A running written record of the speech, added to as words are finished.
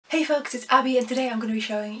Hey folks, it's Abby and today I'm going to be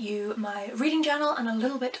showing you my reading journal and a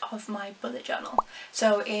little bit of my bullet journal.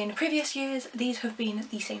 So in previous years these have been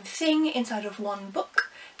the same thing inside of one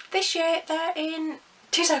book. This year they're in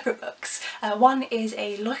two separate books. One is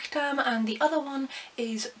a Leuchtturm and the other one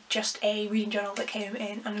is just a reading journal that came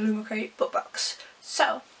in an Illumicrate book box.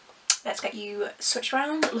 So let's get you switched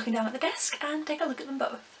around, looking down at the desk and take a look at them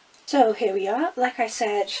both. So here we are. Like I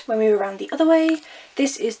said when we were around the other way,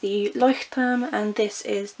 this is the Leuchtturm and this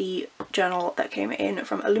is the journal that came in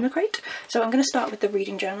from Illumicrate. So I'm going to start with the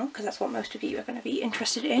reading journal because that's what most of you are going to be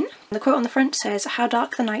interested in. The quote on the front says, "How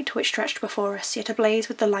dark the night which stretched before us, yet ablaze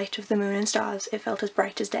with the light of the moon and stars, it felt as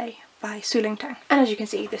bright as day," by Su Tang. And as you can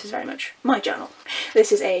see, this is very much my journal.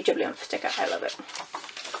 This is a Ghibli sticker, I love it.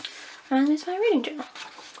 And it's my reading journal.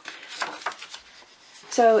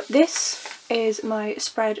 So this is my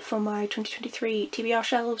spread for my 2023 TBR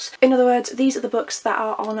shelves. In other words, these are the books that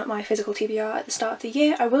are on my physical TBR at the start of the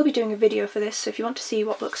year. I will be doing a video for this, so if you want to see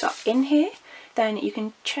what books are in here, then you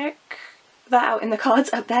can check that out in the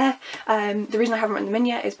cards up there. The reason I haven't written them in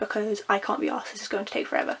yet is because I can't be arsed, this is going to take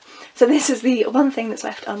forever. So this is the one thing that's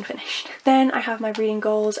left unfinished. Then I have my reading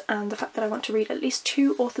goals and the fact that I want to read at least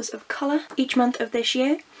 2 authors of colour each month of this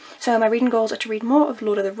year. So my reading goals are to read more of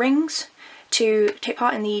Lord of the Rings, to take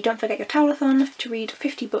part in the Don't Forget Your Towelathon, to read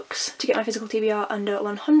 50 books to get my physical TBR under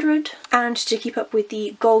 100, and to keep up with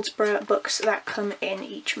the Goldsborough books that come in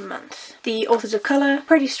each month. The authors of colour,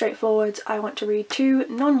 pretty straightforward. I want to read 2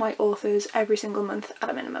 non-white authors every single month at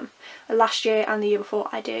a minimum. Last year and the year before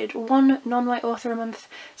I did 1 non-white author a month,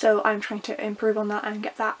 so I'm trying to improve on that and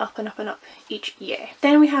get that up and up and up each year.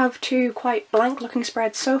 Then we have 2 quite blank looking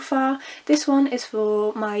spreads so far. This one is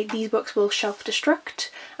for my These Books Will Shelf Destruct,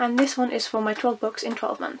 and this one is for my 12 books in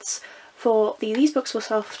 12 months. For the These Books Will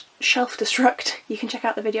Shelf Destruct, you can check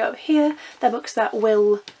out the video over here. They're books that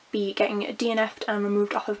will be getting DNF'd and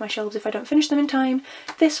removed off of my shelves if I don't finish them in time.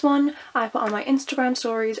 This one I put on my Instagram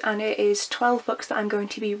stories and it is 12 books that I'm going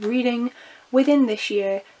to be reading within this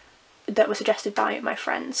year that were suggested by my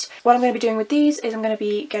friends. What I'm going to be doing with these is I'm going to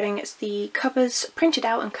be getting the covers printed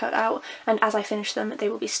out and cut out, and as I finish them they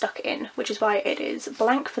will be stuck in, which is why it is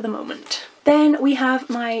blank for the moment. Then we have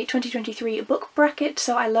my 2023 book bracket.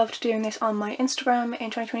 So I loved doing this on my Instagram in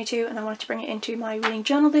 2022 and I wanted to bring it into my reading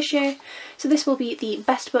journal this year. So this will be the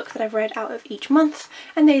best book that I've read out of each month,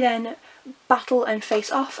 and they then battle and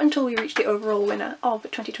face off until we reach the overall winner of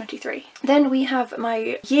 2023. Then we have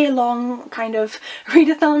my year-long kind of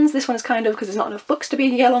readathons. This one is kind of because there's not enough books to be a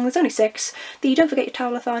year-long, there's only 6. The Don't Forget Your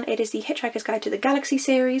Towelathon, it is the Hitchhiker's Guide to the Galaxy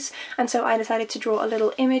series, and so I decided to draw a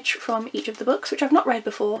little image from each of the books, which I've not read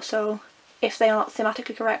before, so if they are not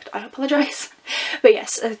thematically correct, I apologise. But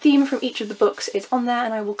yes, a theme from each of the books is on there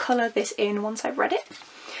and I will colour this in once I've read it.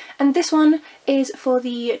 And this one is for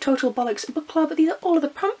the Total Bollocks Book Club. These are all of the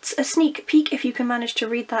prompts, a sneak peek if you can manage to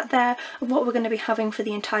read that there, of what we're going to be having for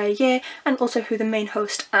the entire year, and also who the main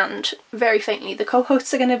host and, very faintly, the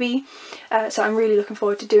co-hosts are going to be. So I'm really looking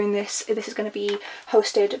forward to doing this. This is going to be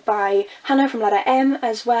hosted by Hannah from Ladder M,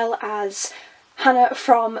 as well as Hannah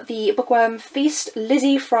from the Bookworm Feast,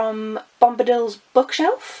 Lizzie from Bombadil's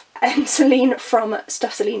Bookshelf, and Celine from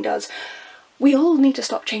Stuff Celine Does. We all need to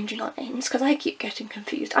stop changing our names because I keep getting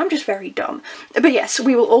confused. I'm just very dumb. But yes,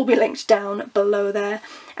 we will all be linked down below there.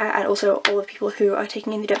 And also all the people who are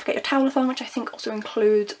taking in the Don't Forget Your Towelathon, which I think also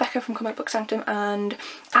includes Becca from Comic Book Sanctum and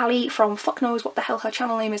Ali from fuck knows what the hell her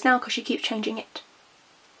channel name is now because she keeps changing it.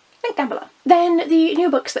 Link down below. Then the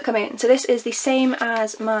new books that come in. So this is the same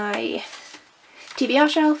as my TBR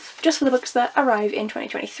shelf, just for the books that arrive in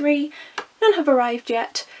 2023. None have arrived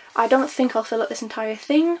yet. I don't think I'll fill up this entire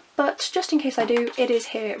thing, but just in case I do, it is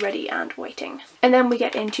here ready and waiting. And then we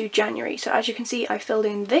get into January. So as you can see, I filled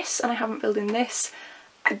in this and I haven't filled in this.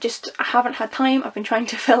 I haven't had time. I've been trying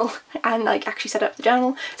to fill and like actually set up the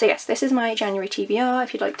journal. So yes, this is my January TBR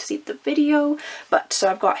if you'd like to see the video. But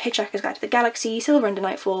so I've got Hitchhiker's Guide to the Galaxy, Silver Under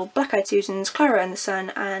Nightfall, Black Eyed Susans, Clara and the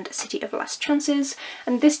Sun, and City of Last Chances.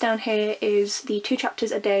 And this down here is the 2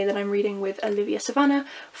 chapters a day that I'm reading with Olivia Savannah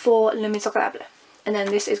for Les Miserables. And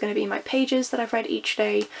then this is going to be my pages that I've read each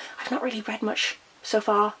day. I've not really read much so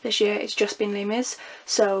far this year, it's just been Les Mis,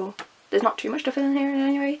 so there's not too much to fill in here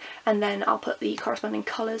anyway. And then I'll put the corresponding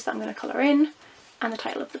colours that I'm going to colour in and the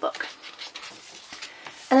title of the book.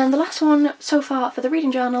 And then the last one so far for the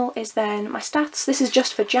reading journal is then my stats. This is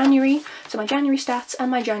just for January, so my January stats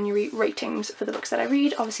and my January ratings for the books that I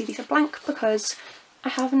read. Obviously these are blank because I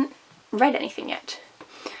haven't read anything yet.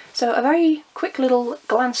 So a very quick little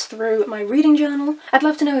glance through my reading journal. I'd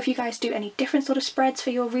love to know if you guys do any different sort of spreads for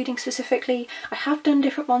your reading specifically. I have done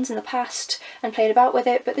different ones in the past and played about with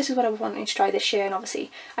it, but this is what I was wanting to try this year, and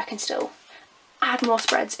obviously I can still add more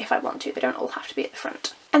spreads if I want to. They don't all have to be at the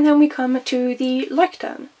front. And then we come to the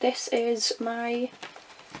Leuchtturm. This is my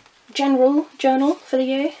general journal for the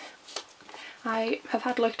year. I have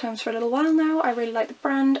had Leuchtturms for a little while now. I really like the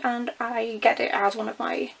brand and I get it as one of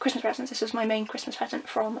my Christmas presents. This was my main Christmas present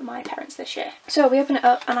from my parents this year. So we open it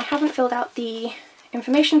up and I haven't filled out the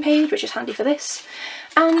information page, which is handy for this,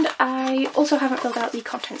 and I also haven't filled out the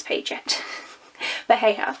contents page yet. But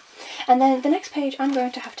hey ho. And then the next page I'm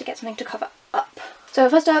going to have to get something to cover up. So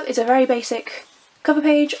first up is a very basic cover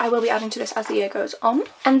page. I will be adding to this as the year goes on.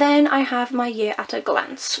 And then I have my year at a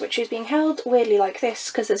glance, which is being held weirdly like this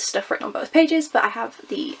because there's stuff written on both pages, but I have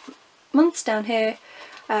the months down here.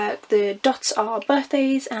 The dots are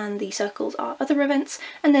birthdays and the circles are other events,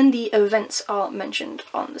 and then the events are mentioned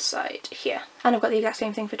on the side here. And I've got the exact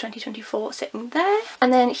same thing for 2024 sitting there.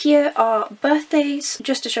 And then here are birthdays,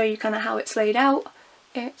 just to show you kind of how it's laid out.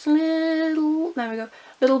 It's little, there we go,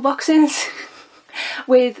 little boxes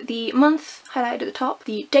with the month highlighted at the top,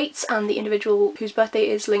 the dates and the individual whose birthday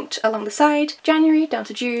is linked along the side, January down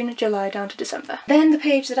to June, July down to December. Then the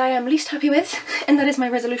page that I am least happy with, and that is my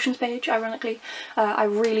resolutions page, ironically. I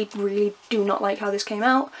really do not like how this came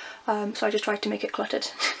out, so I just tried to make it cluttered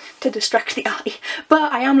to distract the eye.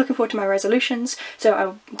 But I am looking forward to my resolutions, so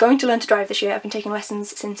I'm going to learn to drive this year. I've been taking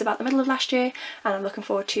lessons since about the middle of last year, and I'm looking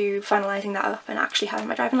forward to finalising that up and actually having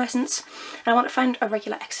my driving licence. And I want to find a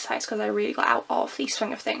regular exercise because I really got out of the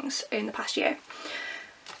swing of things in the past year.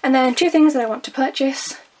 And then two things that I want to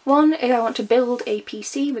purchase. One is I want to build a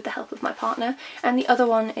PC with the help of my partner, and the other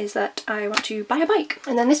one is that I want to buy a bike.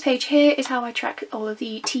 And then this page here is how I track all of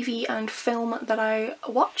the TV and film that I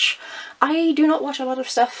watch. I do not watch a lot of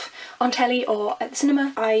stuff on telly or at the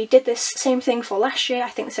cinema. I did this same thing for last year, I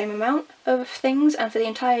think the same amount of things, and for the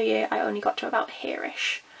entire year I only got to about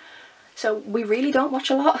here-ish. So we really don't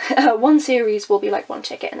watch a lot. One series will be like one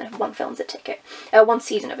ticket and then one film's a ticket. One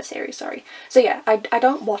season of a series, sorry. So yeah, I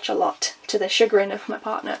don't watch a lot to the chagrin of my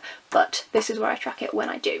partner, but this is where I track it when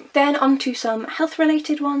I do. Then on to some health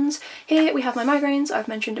related ones. Here we have my migraines. I've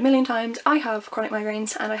mentioned a million times I have chronic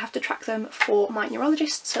migraines and I have to track them for my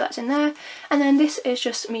neurologist, so that's in there. And then this is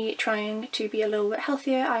just me trying to be a little bit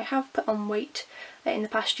healthier. I have put on weight in the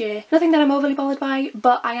past year. Nothing that I'm overly bothered by,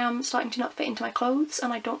 but I am starting to not fit into my clothes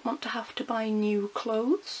and I don't want to have to buy new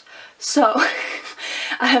clothes. So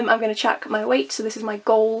I'm going to check my weight. So this is my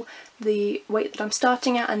goal, the weight that I'm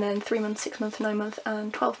starting at, and then 3 month, 6 month, 9 month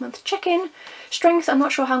and 12 month check-in. Strength, I'm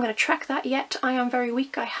not sure how I'm going to track that yet. I am very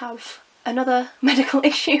weak. I have another medical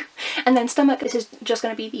issue. And then stomach, this is just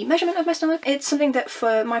going to be the measurement of my stomach. It's something that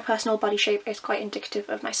for my personal body shape is quite indicative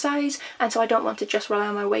of my size, and so I don't want to just rely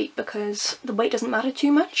on my weight because the weight doesn't matter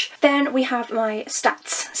too much. Then we have my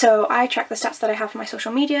stats. So I track the stats that I have for my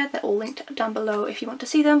social media. They're all linked down below if you want to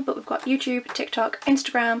see them, but we've got YouTube, TikTok,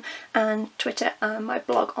 Instagram and Twitter and my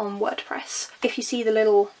blog on WordPress. If you see the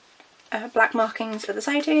little black markings at the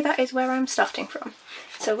side here, that is where I'm starting from.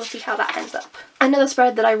 So we'll see how that ends up. Another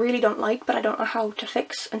spread that I really don't like, but I don't know how to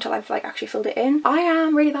fix until I've like actually filled it in. I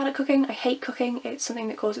am really bad at cooking. I hate cooking. It's something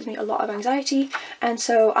that causes me a lot of anxiety, and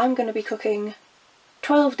so I'm going to be cooking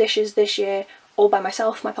 12 dishes this year all by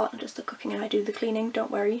myself. My partner does the cooking and I do the cleaning, don't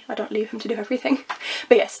worry, I don't leave him to do everything.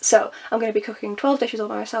 But yes, so I'm going to be cooking 12 dishes all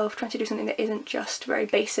by myself, trying to do something that isn't just very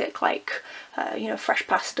basic like you know, fresh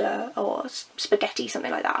pasta or spaghetti,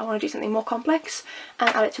 something like that. I want to do something more complex and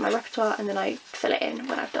add it to my repertoire, and then I fill it in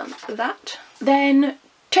when I've done that. Then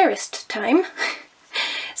tourist time.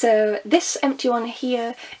 So this empty one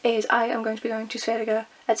here is I am going to be going to Sverige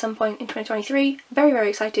at some point in 2023. Very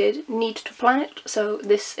excited, need to plan it, so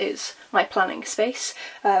this is my planning space.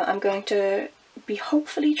 I'm going to be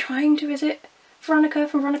hopefully trying to visit Veronica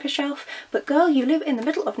from Veronica's Shelf, but girl, you live in the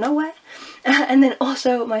middle of nowhere. And then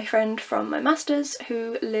also my friend from my masters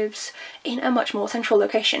who lives in a much more central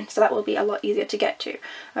location, so that will be a lot easier to get to.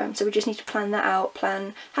 So we just need to plan that out,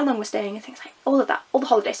 plan how long we're staying and things like all of that, all the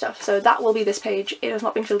holiday stuff. So that will be this page. It has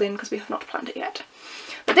not been filled in because we have not planned it yet.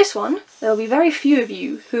 But this one, there will be very few of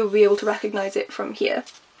you who will be able to recognise it from here,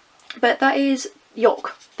 but that is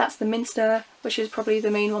York. That's the Minster, which is probably the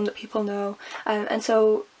main one that people know, and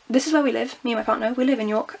so this is where we live, me and my partner. We live in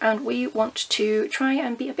York and we want to try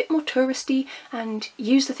and be a bit more touristy and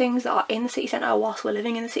use the things that are in the city centre whilst we're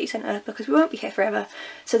living in the city centre, because we won't be here forever.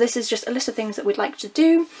 So this is just a list of things that we'd like to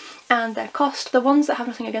do and their cost. The ones that have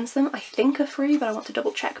nothing against them I think are free, but I want to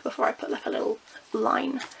double check before I put like a little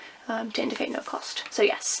line to indicate no cost. So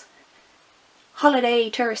yes, holiday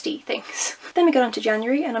touristy things. Then we got on to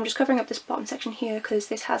January, and I'm just covering up this bottom section here because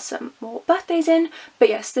this has some more birthdays in. But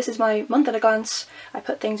yes, this is my month at a glance. I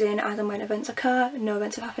put things in as and when events occur. No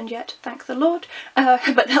events have happened yet, thank the Lord,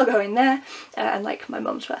 but they'll go in there, and like my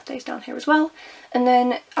mum's birthday's down here as well. And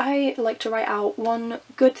then I like to write out one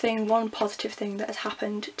good thing, one positive thing that has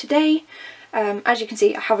happened today. As you can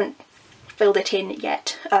see, I haven't filled it in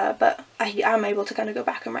yet, but I am able to kind of go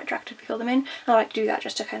back and retroactively fill them in. I like to do that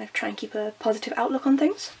just to kind of try and keep a positive outlook on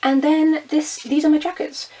things. And then these are my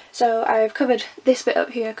trackers. So I've covered this bit up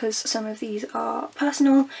here because some of these are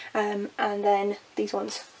personal, and then these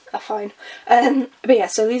ones are fine. But yeah,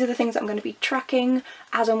 so these are the things that I'm going to be tracking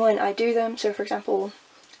as and when I do them. So for example,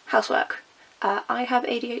 housework. I have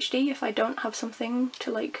ADHD. If I don't have something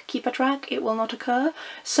to like keep a track, it will not occur.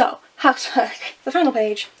 So, housework. The final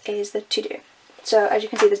page is the to-do. So as you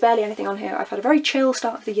can see, there's barely anything on here. I've had a very chill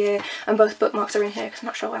start of the year, and both bookmarks are in here because I'm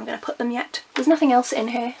not sure where I'm going to put them yet. There's nothing else in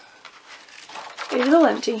here. It is all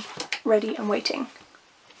empty, ready and waiting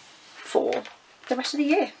for the rest of the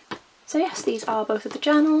year. So yes, these are both of the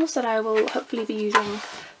journals that I will hopefully be using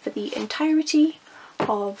for the entirety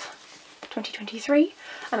of 2023.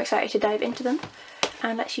 I'm excited to dive into them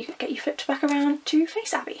and let you get you flipped back around to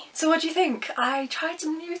Face Abby. So what do you think? I tried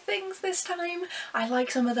some new things this time. I like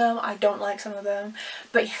some of them, I don't like some of them,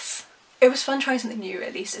 but yes, it was fun trying something new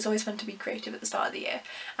at least. It's always fun to be creative at the start of the year.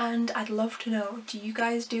 And I'd love to know, do you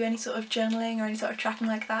guys do any sort of journaling or any sort of tracking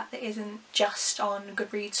like that that isn't just on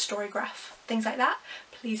Goodreads, Storygraph, things like that?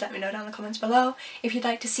 Please let me know down in the comments below. If you'd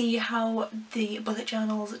like to see how the bullet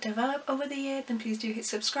journals develop over the year, then please do hit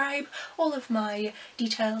subscribe. All of my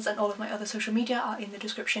details and all of my other social media are in the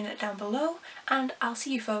description down below, and I'll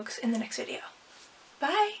see you folks in the next video.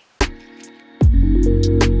 Bye!